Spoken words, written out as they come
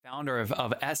founder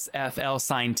of SFL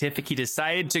Scientific. He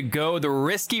decided to go the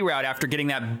risky route after getting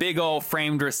that big old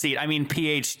framed receipt. I mean,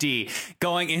 PhD,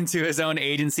 going into his own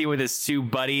agency with his two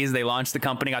buddies. They launched the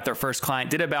company, got their first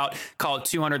client, did about, call it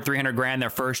 200, 300 grand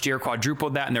their first year,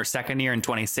 quadrupled that in their second year in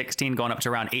 2016, going up to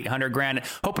around 800 grand,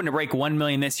 hoping to break 1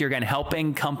 million this year, again,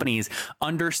 helping companies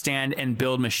understand and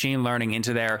build machine learning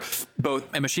into their,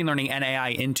 both machine learning and AI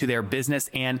into their business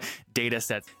and data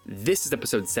sets. This is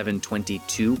episode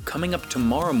 722, coming up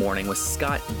tomorrow morning with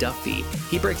Scott Duffy.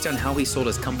 He breaks down how he sold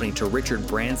his company to Richard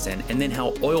Branson and then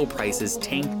how oil prices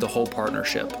tanked the whole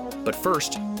partnership. But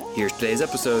first, here's today's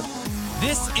episode.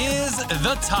 This is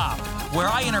The Top, where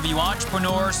I interview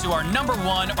entrepreneurs who are number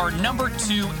one or number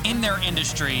two in their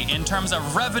industry in terms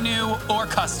of revenue or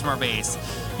customer base.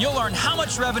 You'll learn how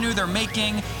much revenue they're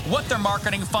making, what their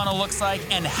marketing funnel looks like,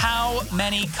 and how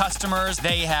many customers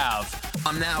they have.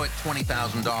 I'm now at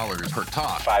 $20,000 per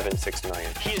top. 5 and 6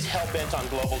 million. He is hell-bent on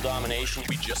global domination.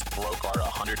 We just broke our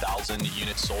 100,000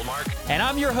 unit sold mark. And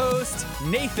I'm your host,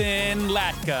 Nathan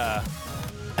Latka.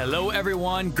 Hello,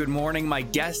 everyone. Good morning. My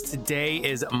guest today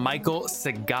is Michael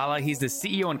Segalla. He's the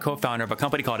CEO and co-founder of a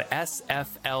company called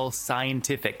SFL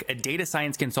Scientific, a data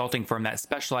science consulting firm that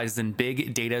specializes in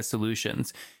big data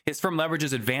solutions. His firm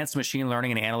leverages advanced machine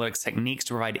learning and analytics techniques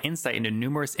to provide insight into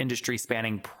numerous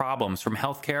industry-spanning problems, from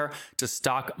healthcare to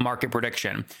stock market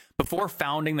prediction. Before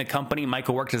founding the company,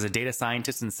 Michael worked as a data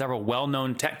scientist in several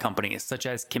well-known tech companies, such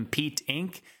as Compete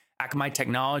Inc., Akamai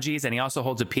Technologies, and he also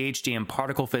holds a PhD in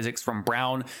particle physics from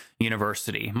Brown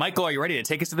University. Michael, are you ready to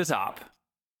take us to the top?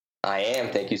 I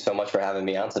am. Thank you so much for having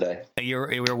me on today.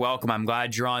 You're welcome. I'm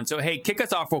glad you're on. So, hey, kick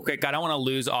us off real quick. I don't want to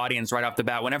lose audience right off the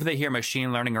bat. Whenever they hear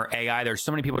machine learning or AI, there's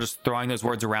so many people just throwing those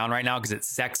words around right now because it's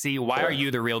sexy. Why are you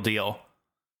the real deal?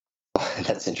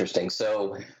 That's interesting.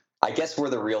 So I guess we're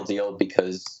the real deal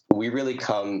because we really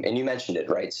come, and you mentioned it,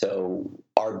 right? So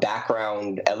our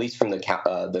background, at least from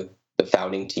the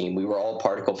founding team, we were all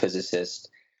particle physicists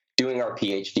doing our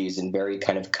PhDs in very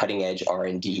kind of cutting edge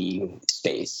R&D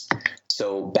space.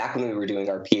 So back when we were doing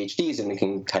our PhDs, and we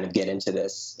can kind of get into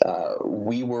this, do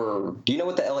you know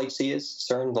what the LHC is,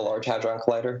 CERN, the Large Hadron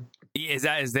Collider? Is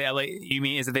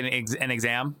it an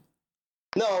exam?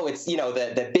 No, it's,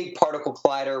 that big particle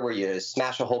collider where you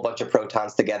smash a whole bunch of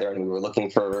protons together, and we were looking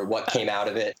for what came out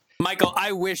of it. Michael,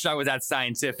 I wish I was that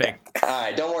scientific. All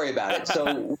right, don't worry about it.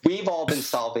 So we've all been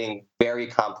solving very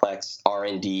complex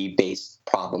R&D based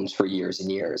problems for years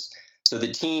and years. So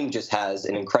the team just has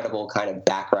an incredible kind of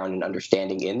background and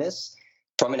understanding in this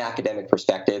from an academic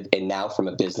perspective and now from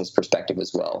a business perspective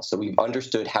as well. So we've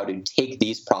understood how to take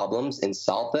these problems and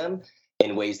solve them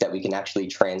in ways that we can actually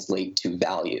translate to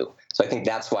value. So I think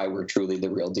that's why we're truly the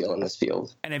real deal in this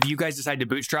field. And have you guys decided to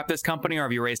bootstrap this company, or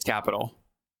have you raised capital?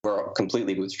 We're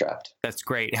completely bootstrapped. That's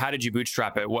great. How did you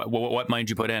bootstrap it? What money did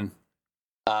you put in?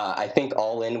 I think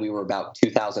all in, we were about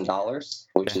 $2,000,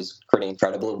 which is pretty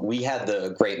incredible. We had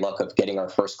the great luck of getting our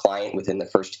first client within the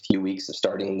first few weeks of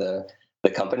starting the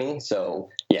company. So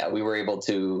yeah, we were able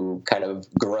to kind of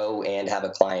grow and have a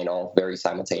client all very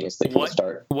simultaneously from the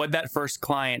start. What did that first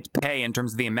client pay in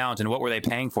terms of the amount, and what were they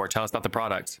paying for? Tell us about the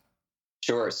product.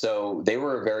 Sure. So they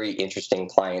were a very interesting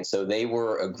client. So they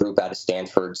were a group out of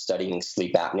Stanford studying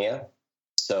sleep apnea.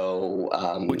 So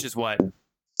which is what?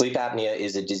 Sleep apnea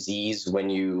is a disease when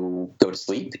you go to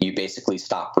sleep. You basically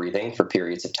stop breathing for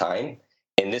periods of time,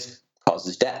 and this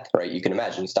causes death, right? You can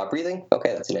imagine, you stop breathing.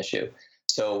 Okay, that's an issue.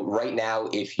 So right now,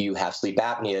 if you have sleep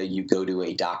apnea, you go to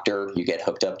a doctor, you get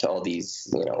hooked up to all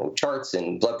these, charts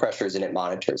and blood pressures, and it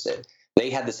monitors it. They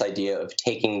had this idea of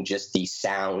taking just the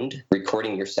sound,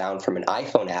 recording your sound from an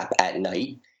iPhone app at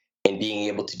night, and being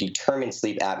able to determine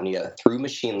sleep apnea through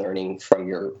machine learning from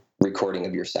your recording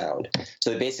of your sound.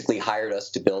 So they basically hired us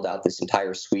to build out this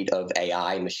entire suite of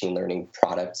AI machine learning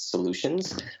product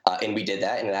solutions. And we did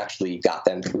that, and it actually got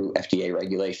them through FDA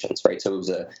regulations, right? So it was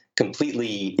a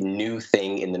completely new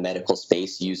thing in the medical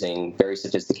space using very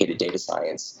sophisticated data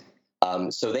science.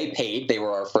 So they paid. They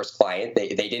were our first client. They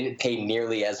didn't pay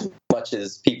nearly as much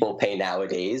as people pay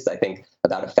nowadays. I think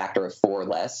about a factor of 4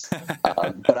 less.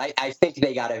 But I think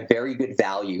they got a very good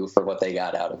value for what they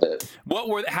got out of it.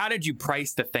 How did you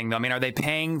price the thing, though? I mean, are they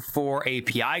paying for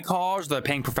API calls? Are they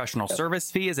paying professional service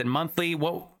fee? Is it monthly?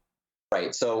 What?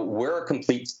 Right. So we're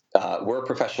a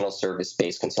professional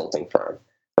service-based consulting firm.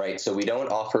 Right. So we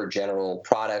don't offer general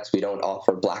products. We don't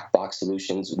offer black box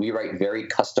solutions. We write very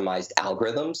customized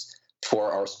algorithms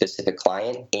for our specific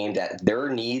client aimed at their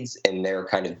needs and their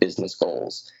kind of business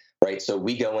goals, right? So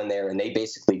we go in there and they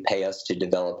basically pay us to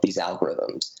develop these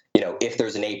algorithms. If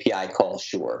there's an API call,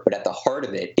 sure. But at the heart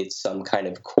of it, it's some kind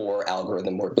of core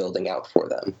algorithm we're building out for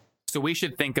them. So we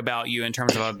should think about you in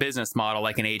terms of a business model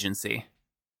like an agency.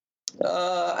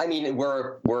 I mean,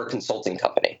 we're a consulting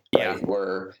company, right?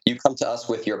 Yeah. You come to us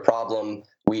with your problem.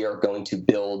 We are going to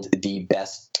build the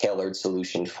best tailored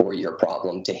solution for your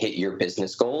problem to hit your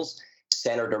business goals,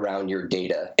 centered around your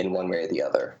data in one way or the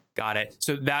other. Got it.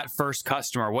 So that first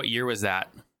customer, what year was that?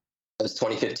 It was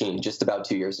 2015, just about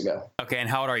 2 years ago. Okay. And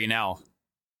how old are you now?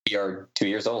 We are 2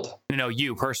 years old. No,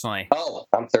 you personally. Oh,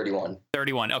 I'm 31.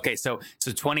 31. Okay. So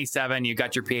 27, you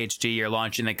got your PhD, you're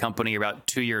launching the company, you're about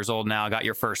 2 years old now, got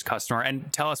your first customer.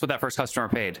 And tell us what that first customer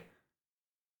paid.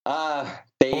 Or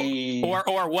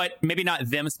what, maybe not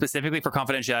them specifically for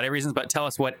confidentiality reasons, but tell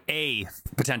us what a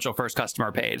potential first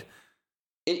customer paid.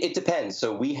 It depends.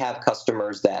 So we have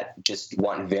customers that just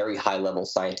want very high level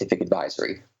scientific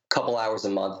advisory, couple hours a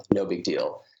month, no big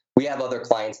deal. We have other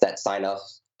clients that sign up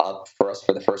for us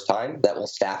for the first time that will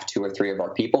staff 2 or 3 of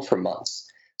our people for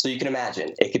months. So you can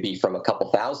imagine it could be from a couple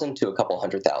thousand to a couple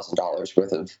 $100,000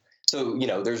 worth of. So,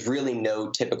 there's really no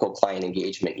typical client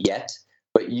engagement yet,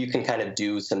 but you can kind of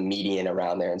do some median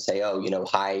around there and say,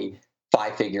 high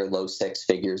 5-figure, low 6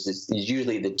 figures is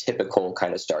usually the typical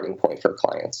kind of starting point for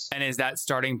clients. And is that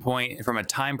starting point from a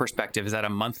time perspective? Is that a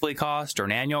monthly cost or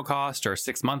an annual cost or a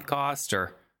 6-month cost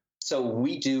or? So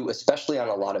we do, especially on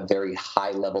a lot of very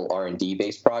high-level R&D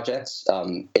based projects,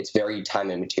 it's very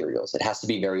time and materials. It has to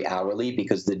be very hourly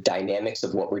because the dynamics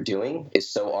of what we're doing is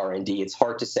so R&D. It's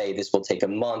hard to say this will take a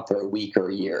month or a week or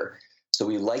a year. So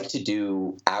we like to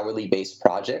do hourly based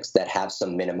projects that have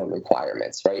some minimum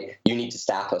requirements, right? You need to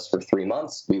staff us for 3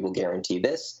 months. We will guarantee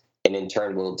this. And in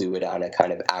turn, we'll do it on a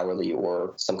kind of hourly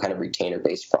or some kind of retainer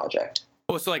based project.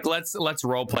 Well, so let's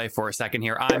role play for a second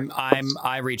here.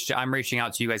 I'm reaching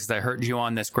out to you guys because I heard you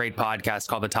on this great podcast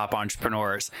called The Top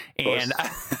Entrepreneurs, and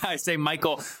I say,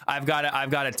 Michael, I've got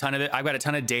a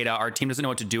ton of data. Our team doesn't know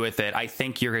what to do with it. I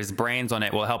think his brains on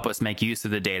it will help us make use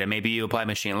of the data. Maybe you apply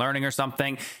machine learning or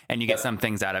something, and you get some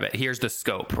things out of it. Here's the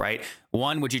scope, right?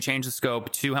 1, would you change the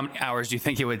scope? 2, how many hours do you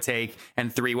think it would take?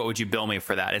 And 3, what would you bill me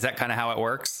for that? Is that kind of how it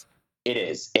works? It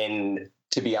is, and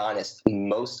to be honest,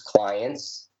 most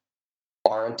clients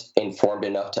aren't informed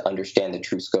enough to understand the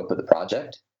true scope of the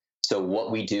project. So what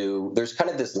we do, there's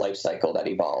kind of this life cycle that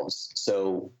evolves.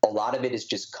 So a lot of it is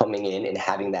just coming in and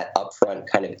having that upfront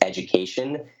kind of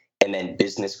education and then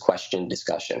business question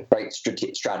discussion, right?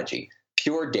 Strategy,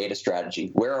 pure data strategy.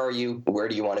 Where are you? Where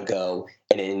do you want to go?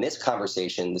 And in this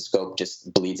conversation, the scope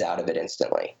just bleeds out of it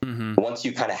instantly. Mm-hmm. Once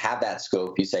you kind of have that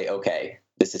scope, you say, okay,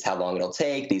 this is how long it'll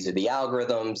take. These are the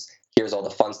algorithms. Here's all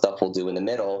the fun stuff we'll do in the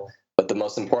middle. But the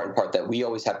most important part that we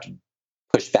always have to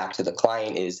push back to the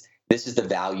client is this is the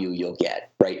value you'll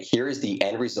get, right? Here is the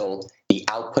end result. The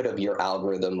output of your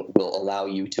algorithm will allow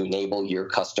you to enable your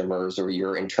customers or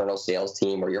your internal sales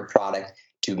team or your product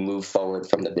to move forward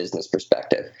from the business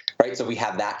perspective, right? So we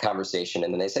have that conversation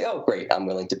and then they say, oh, great, I'm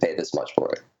willing to pay this much for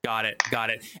it. Got it.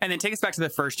 And then take us back to the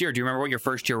first year. Do you remember what your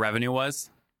first year revenue was?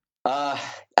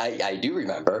 I do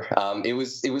remember. It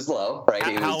was low, right?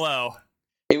 How low?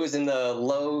 It was in the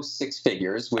low 6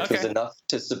 figures, which was enough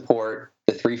to support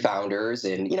the 3 founders.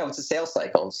 And, it's a sales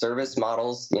cycle. Service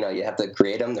models, you have to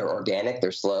create them. They're organic.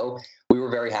 They're slow. We were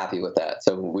very happy with that.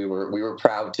 So we were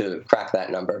proud to crack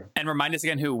that number. And remind us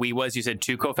again who we was. You said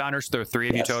 2 co-founders. There were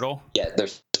 3 of you total? Yeah,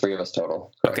 there's 3 of us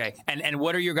total. Correct. Okay. And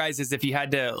what are your guys, if you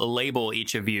had to label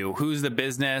each of you, who's the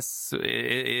business?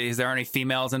 Is there any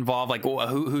females involved? Like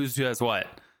who does what?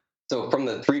 So from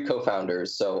the 3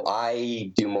 co-founders, so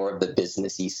I do more of the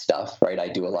businessy stuff, right? I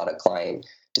do a lot of client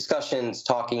discussions,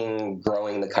 talking,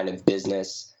 growing the kind of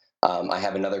business. I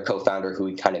have another co-founder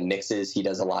who kind of mixes. He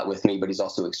does a lot with me, but he's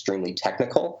also extremely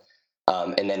technical.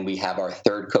 And then we have our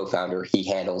 3rd co-founder. He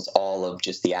handles all of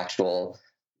just the actual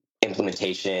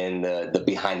implementation, the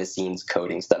behind the scenes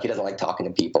coding stuff. He doesn't like talking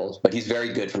to people, but he's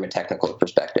very good from a technical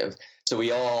perspective. So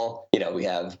we all, we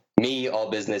have me, all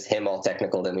business, him, all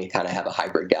technical. Then we kind of have a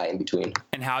hybrid guy in between.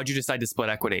 And how did you decide to split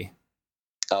equity?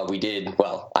 We did.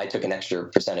 Well, I took an extra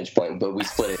percentage point, but we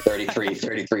split it 33,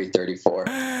 33, 34.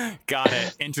 Got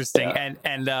it. Interesting. Yeah.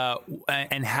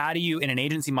 And how do you, in an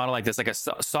agency model like this, like a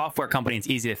software company, it's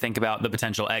easy to think about the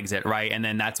potential exit, right? And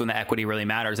then that's when the equity really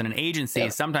matters. In an agency,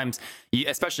 sometimes,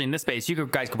 especially in this space, you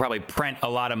guys could probably print a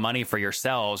lot of money for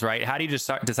yourselves, right? How do you just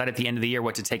decide at the end of the year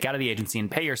what to take out of the agency and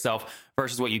pay yourself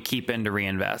versus what you keep in to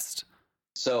reinvest?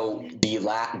 So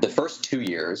the first 2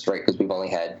 years, right, because we've only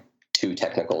had 2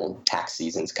 technical tax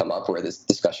seasons come up where this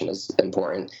discussion is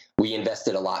important. We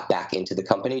invested a lot back into the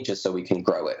company just so we can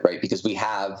grow it, right? Because we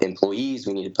have employees,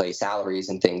 we need to pay salaries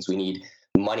and things. We need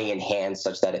money in hand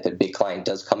such that if a big client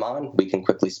does come on, we can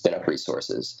quickly spin up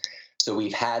resources. So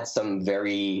we've had some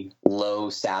very low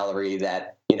salary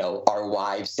that, our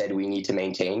wives said we need to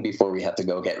maintain before we have to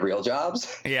go get real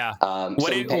jobs. Yeah. So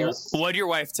what did your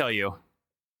wife tell you?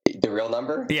 The real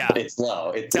number? Yeah. It's low.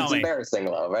 It's Tell me. embarrassing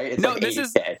low, right? It's No, like this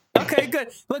 80K. Okay, good.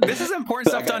 Look, this is important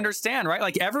stuff to Okay. understand, right?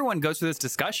 Like everyone goes through this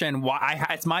discussion.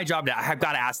 It's my job I've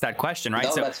got to ask that question, right?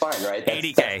 No, that's fine, right? That's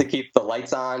 80K. That's to keep the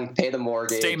lights on, pay the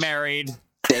mortgage, Stay married.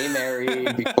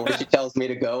 before she tells me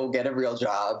to go get a real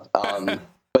job.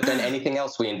 But then anything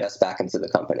else we invest back into the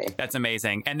company. That's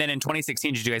amazing. And then in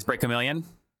 2016, did you guys break $1 million?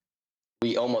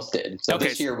 We almost did. So Okay.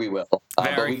 this year we will.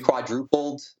 But we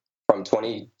quadrupled. From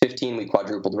 2015, we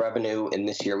quadrupled revenue, and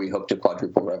this year we hope to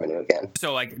quadruple revenue again.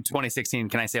 So like 2016,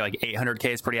 can I say like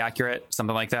 800K is pretty accurate?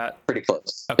 Something like that? Pretty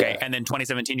close. Okay. Yeah. And then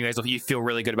 2017, you feel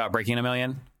really good about breaking $1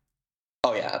 million?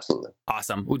 Oh yeah, absolutely.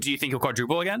 Awesome. Well, do you think you'll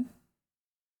quadruple again?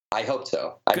 I hope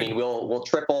so. Good. I mean, we'll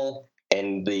triple,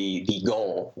 and the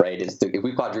goal, right, is if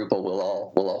we quadruple, we'll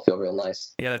all feel real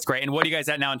nice. Yeah, that's great. And what are you guys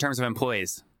at now in terms of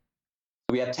employees?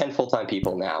 We have 10 full-time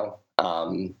people now.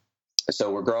 So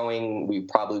we're growing. We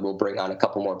probably will bring on a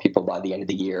couple more people by the end of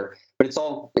the year, but it's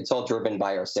all driven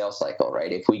by our sales cycle,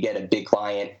 right? If we get a big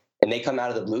client and they come out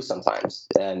of the blue sometimes,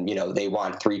 and they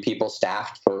want 3 people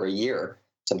staffed for a year,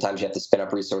 sometimes you have to spin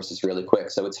up resources really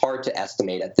quick. So it's hard to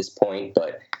estimate at this point,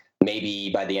 but maybe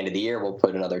by the end of the year, we'll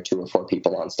put another 2 or 4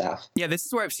 people on staff. Yeah, this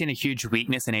is where I've seen a huge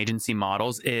weakness in agency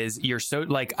models is you're so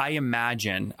like, I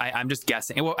imagine, I'm just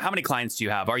guessing. Well, how many clients do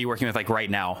you have? Are you working with like right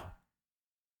now?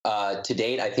 To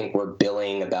date, I think we're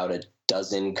billing about a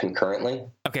dozen concurrently.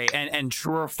 Okay, and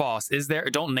true or false,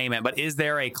 don't name it, but is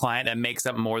there a client that makes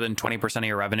up more than 20% of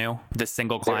your revenue? This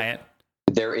single client?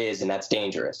 There is, and that's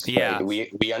dangerous. Yeah.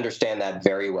 Right? We understand that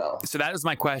very well. So that is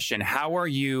my question. How are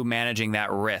you managing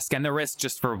that risk? And the risk,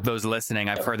 just for those listening,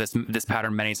 I've heard this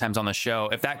pattern many times on the show.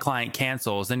 If that client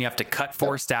cancels, then you have to cut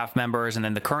 4 staff members, and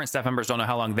then the current staff members don't know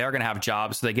how long they're going to have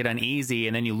jobs, so they get uneasy,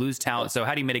 and then you lose talent. So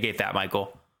how do you mitigate that,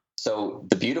 Michael? So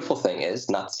the beautiful thing is,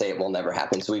 not to say it will never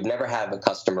happen. So we've never had a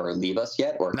customer leave us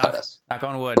yet or cut us. Knock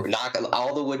on wood. Knock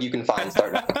all the wood you can find.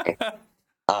 Start knocking.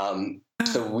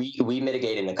 So we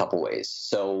mitigate in a couple ways.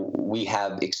 So we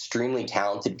have extremely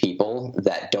talented people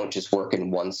that don't just work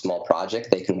in one small project.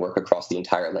 They can work across the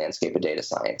entire landscape of data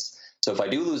science. So if I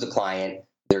do lose a client,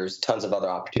 there's tons of other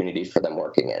opportunities for them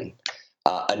working in.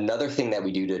 Another thing that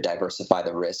we do to diversify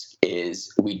the risk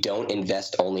is we don't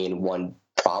invest only in one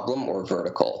problem or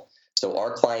vertical. So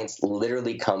our clients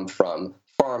literally come from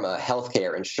pharma,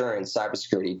 healthcare, insurance,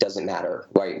 cybersecurity, doesn't matter,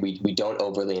 right? We don't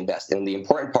overly invest. And the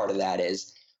important part of that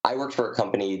is I worked for a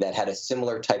company that had a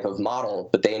similar type of model,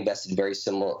 but they invested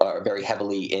very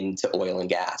heavily into oil and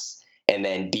gas. And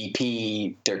then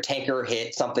BP, their tanker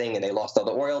hit something and they lost all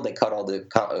the oil. They cut all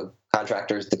the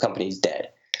contractors. The company's dead,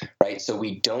 right? So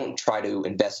we don't try to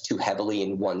invest too heavily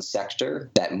in one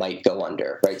sector that might go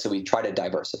under, right? So we try to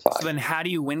diversify. So then how do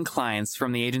you win clients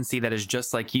from the agency that is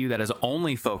just like you, that is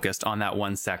only focused on that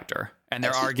one sector? And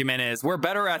their argument is, we're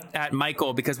better at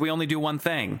Michael because we only do one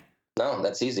thing. No,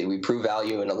 that's easy. We prove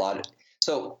value in a lot of...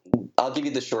 So I'll give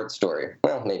you the short story.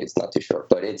 Well, maybe it's not too short,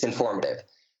 but it's informative.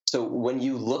 So when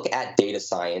you look at data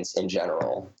science in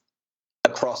general,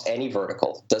 across any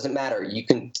vertical, doesn't matter, you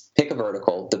can pick a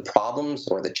vertical, the problems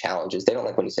or the challenges, they don't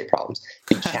like when you say problems,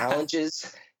 the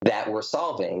challenges that we're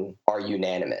solving are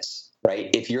unanimous, right?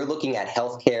 If you're looking at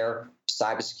healthcare,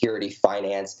 cybersecurity,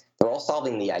 finance, they're all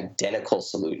solving the identical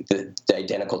solution, the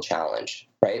identical challenge,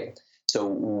 right? So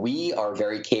we are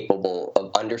very capable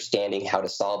of understanding how to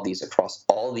solve these across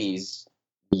all these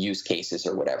use cases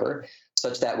or whatever,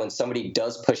 such that when somebody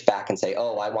does push back and say,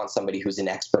 oh, I want somebody who's an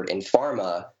expert in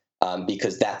pharma,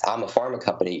 because I'm a pharma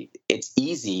company, it's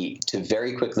easy to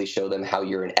very quickly show them how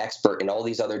you're an expert in all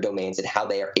these other domains and how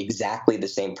they are exactly the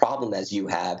same problem as you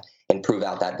have and prove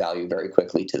out that value very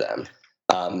quickly to them.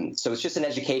 So it's just an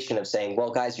education of saying,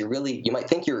 well, guys, you might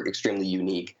think you're extremely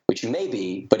unique, which you may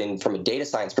be, but from a data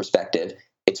science perspective,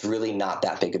 it's really not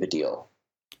that big of a deal.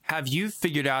 Have you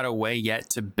figured out a way yet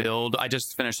to build? I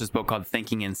just finished this book called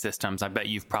Thinking in Systems. I bet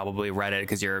you've probably read it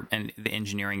because you're the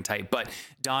engineering type. But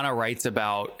Donna writes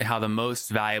about how the most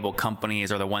valuable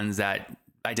companies are the ones that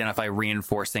identify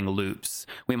reinforcing loops.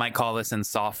 We might call this in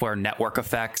software network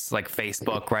effects, like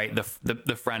Facebook, right?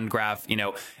 The friend graph,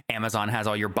 Amazon has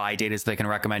all your buy data so they can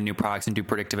recommend new products and do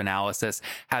predictive analysis.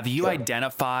 Have you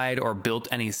identified or built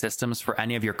any systems for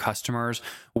any of your customers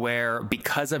where,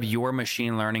 because of your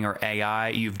machine learning or AI,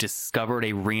 you've discovered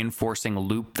a reinforcing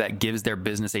loop that gives their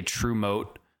business a true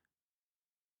moat?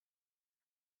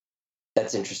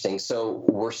 That's interesting. So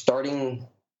we're starting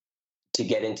to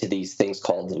get into these things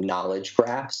called knowledge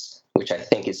graphs, which I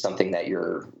think is something that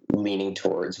you're leaning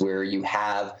towards, where you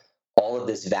have all of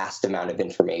this vast amount of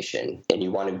information, and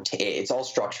you want to, it's all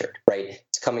structured, right?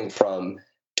 It's coming from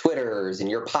Twitters and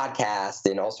your podcast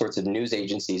and all sorts of news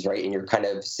agencies, right? And you're kind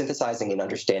of synthesizing and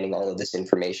understanding all of this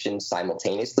information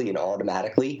simultaneously and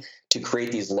automatically to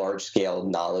create these large-scale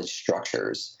knowledge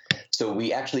structures. So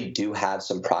we actually do have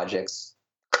some projects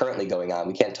currently going on.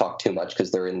 We can't talk too much because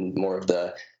they're in more of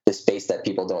the space that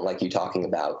people don't like you talking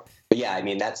about. But yeah, I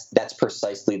mean, that's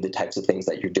precisely the types of things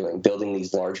that you're doing, building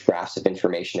these large graphs of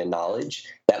information and knowledge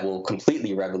that will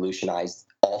completely revolutionize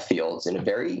all fields in a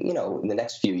very, in the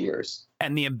next few years.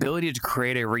 And the ability to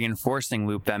create a reinforcing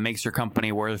loop that makes your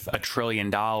company worth $1 trillion,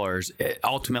 it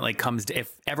ultimately comes to,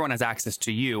 if everyone has access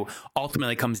to you,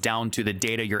 ultimately comes down to the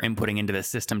data you're inputting into the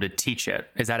system to teach it.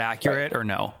 Is that accurate or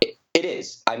no? It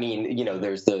is. I mean,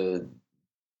 there's the,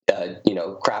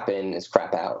 crap in is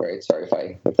crap out, right? Sorry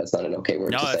if that's not an okay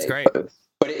word to say. No, that's great.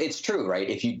 But it's true, right?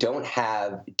 If you don't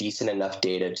have decent enough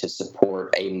data to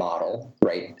support a model,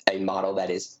 right, a model that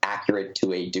is accurate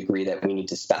to a degree that we need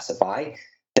to specify,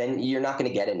 then you're not going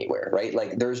to get anywhere, right?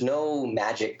 Like there's no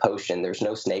magic potion, there's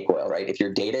no snake oil, right? If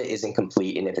your data isn't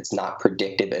complete and if it's not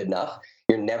predictive enough,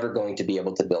 you're never going to be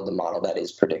able to build a model that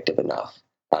is predictive enough.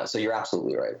 So you're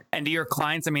absolutely right. And to your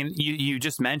clients, I mean, you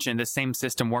just mentioned the same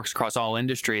system works across all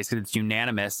industries because it's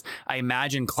unanimous. I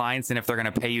imagine clients, and if they're going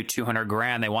to pay you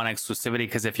 $200,000, they want exclusivity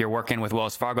because if you're working with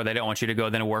Wells Fargo, they don't want you to go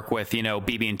then work with,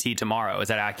 BB&T tomorrow. Is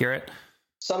that accurate?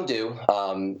 Some do.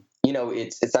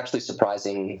 It's actually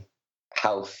surprising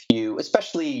how few,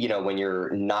 especially, when you're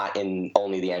not in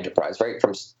only the enterprise, right?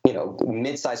 From,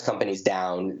 mid-sized companies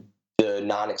down, the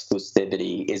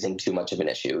non-exclusivity isn't too much of an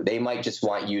issue. They might just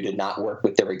want you to not work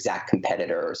with their exact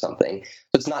competitor or something. So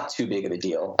it's not too big of a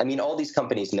deal. I mean, all these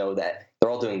companies know that they're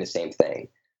all doing the same thing,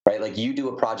 right? Like you do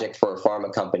a project for a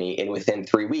pharma company and within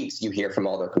 3 weeks, you hear from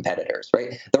all their competitors,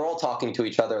 right? They're all talking to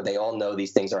each other. They all know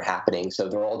these things are happening. So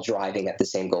they're all driving at the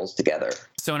same goals together.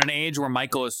 So in an age where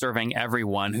Michael is serving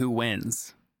everyone, who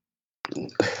wins?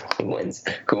 Who wins?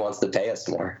 Who wants to pay us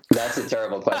more? That's a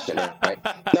terrible question, right?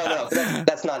 No,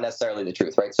 that's not necessarily the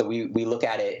truth, right? So we look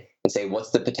at it and say,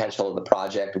 what's the potential of the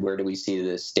project? Where do we see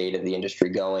the state of the industry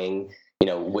going?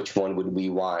 Which one would we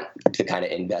want to kind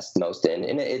of invest most in?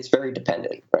 And it's very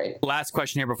dependent, right? Last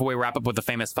question here before we wrap up with the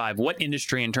famous five. What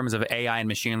industry in terms of AI and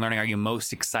machine learning are you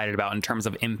most excited about in terms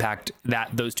of impact that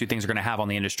those two things are going to have on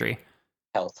the industry?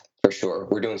 Health, for sure.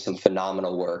 We're doing some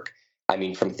phenomenal work. I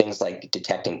mean, from things like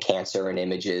detecting cancer in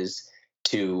images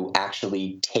to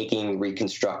actually taking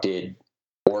reconstructed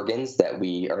organs that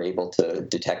we are able to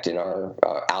detect in our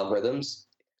algorithms,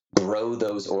 grow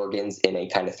those organs in a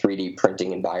kind of 3D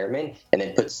printing environment, and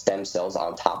then put stem cells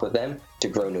on top of them to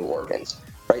grow new organs,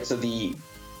 right? So the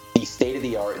state of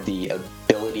the art, the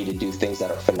ability to do things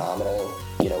that are phenomenal,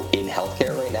 in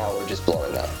healthcare right now are just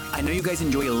blowing up. I know you guys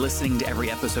enjoy listening to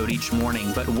every episode each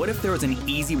morning, but what if there was an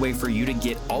easy way for you to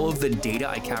get all of the data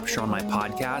I capture on my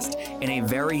podcast in a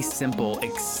very simple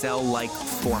Excel-like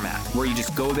format where you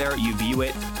just go there, you view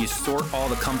it, you sort all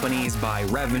the companies by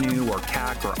revenue or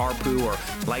CAC or ARPU or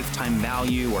lifetime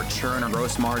value or churn or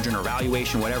gross margin or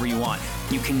valuation, whatever you want.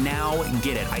 You can now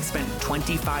get it. I spent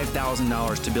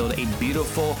 $25,000 to build a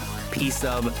beautiful piece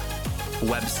of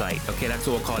website. Okay, that's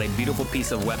what we'll call it, a beautiful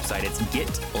piece of website. It's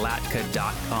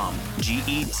getlatka.com,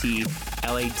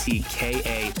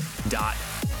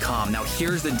 GETLATKA.com. Now,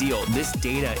 here's the deal. This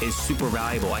data is super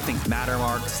valuable. I think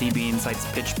Mattermark, CB Insights,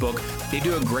 PitchBook, they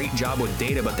do a great job with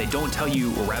data, but they don't tell you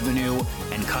revenue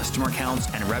and customer counts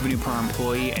and revenue per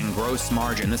employee and gross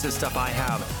margin. This is stuff I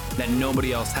have that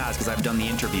nobody else has because I've done the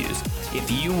interviews. If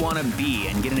you want to be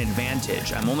and get an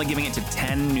advantage, I'm only giving it to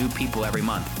 10 new people every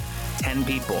month. 10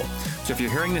 people. So if you're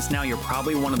hearing this now, you're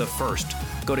probably one of the first.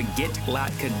 Go to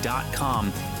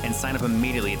getlatka.com and sign up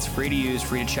immediately. It's free to use,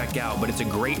 free to check out, but it's a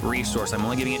great resource. I'm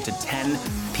only giving it to 10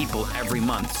 people every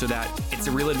month so that it's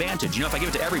a real advantage. If I give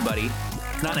it to everybody,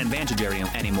 it's not an advantage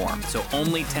anymore. So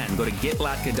only 10. Go to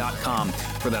getlatka.com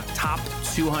for the top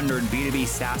 200 B2B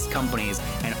SaaS companies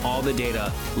and all the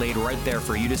data laid right there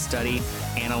for you to study,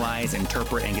 analyze,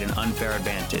 interpret, and get an unfair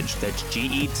advantage. That's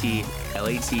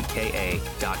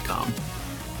GETLATKA.com.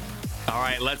 All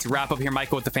right, let's wrap up here,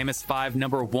 Michael, with the famous five.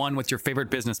 Number one, what's your favorite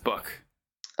business book?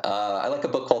 I like a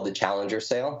book called The Challenger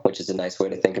Sale, which is a nice way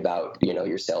to think about,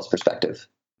 your sales perspective.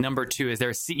 Number two, is there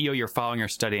a CEO you're following or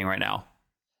studying right now?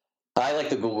 I like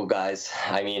the Google guys.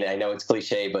 I mean, I know it's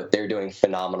cliche, but they're doing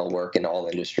phenomenal work in all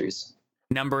industries.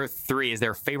 Number three, is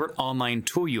there a favorite online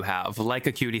tool you have, like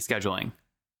Acuity Scheduling?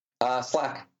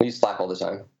 Slack. We use Slack all the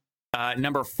time.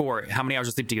 Number four, how many hours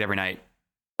of sleep do you get every night?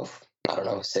 I don't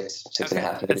know, six and a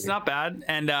half. It's not bad.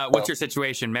 And what's your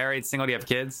situation? Married, single, do you have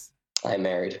kids? I'm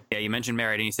married. Yeah, you mentioned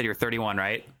married, and you said you're 31,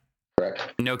 right?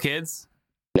 Correct. No kids?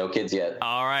 No kids yet.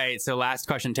 All right. So last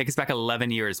question. Take us back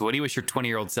 11 years. What do you wish your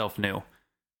 20-year-old self knew?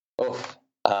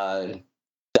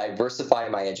 Diversify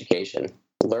my education.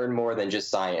 Learn more than just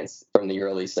science from the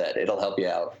early set. It'll help you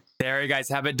out. There you guys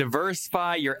have it.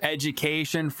 Diversify your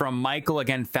education from Michael,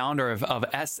 again, founder of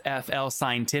SFL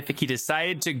Scientific. He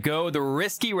decided to go the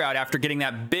risky route after getting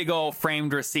that big old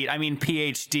framed receipt. I mean,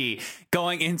 PhD,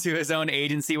 going into his own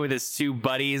agency with his two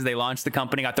buddies. They launched the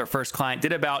company, got their first client,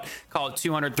 did about, call it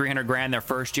 200, 300 grand their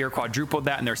first year, quadrupled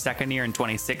that in their second year in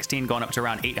 2016, going up to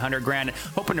around 800 grand,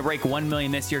 hoping to break 1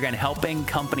 million this year, again, helping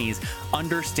companies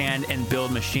understand and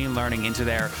build machine learning into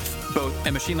their,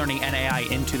 both machine learning and AI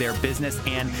into their business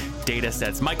and data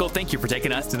sets. Michael, thank you for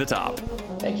taking us to the top.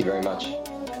 Thank you very much.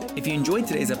 If you enjoyed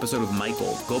today's episode with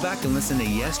Michael, go back and listen to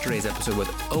yesterday's episode with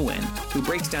Owen, who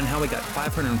breaks down how he got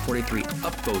 543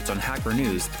 upvotes on Hacker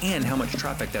News and how much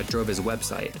traffic that drove his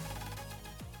website.